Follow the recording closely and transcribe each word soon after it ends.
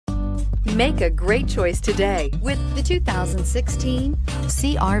Make a great choice today with the 2016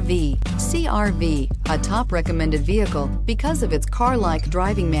 CR-V. CR-V, a top recommended vehicle because of its car-like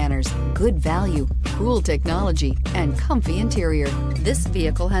driving manners, good value, cool technology, and comfy interior. This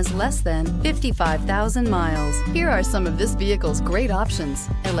vehicle has less than 55,000 miles. Here are some of this vehicle's great options: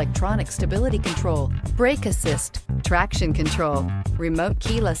 electronic stability control, brake assist, traction control, remote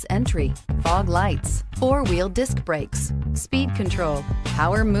keyless entry, fog lights, four-wheel disc brakes, speed control,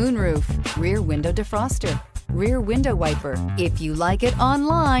 power moonroof, rear window defroster, rear window wiper. If you like it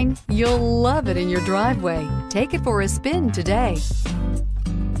online, you'll love it in your driveway. Take it for a spin today.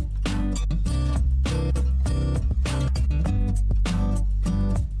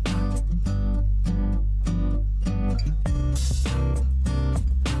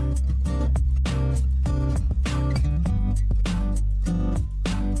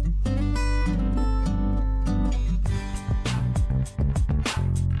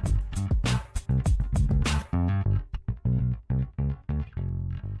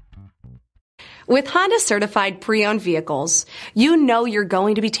 With Honda certified pre-owned vehicles, you know you're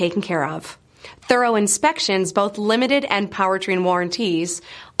going to be taken care of. Thorough inspections, both limited and powertrain warranties,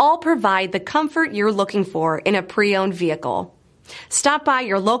 all provide the comfort you're looking for in a pre-owned vehicle. Stop by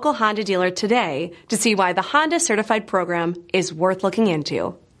your local Honda dealer today to see why the Honda certified program is worth looking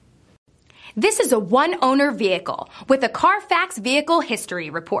into. This is a one-owner vehicle with a Carfax Vehicle History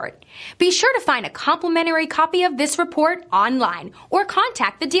Report. Be sure to find a complimentary copy of this report online or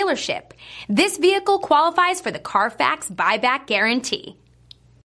contact the dealership. This vehicle qualifies for the Carfax Buyback Guarantee.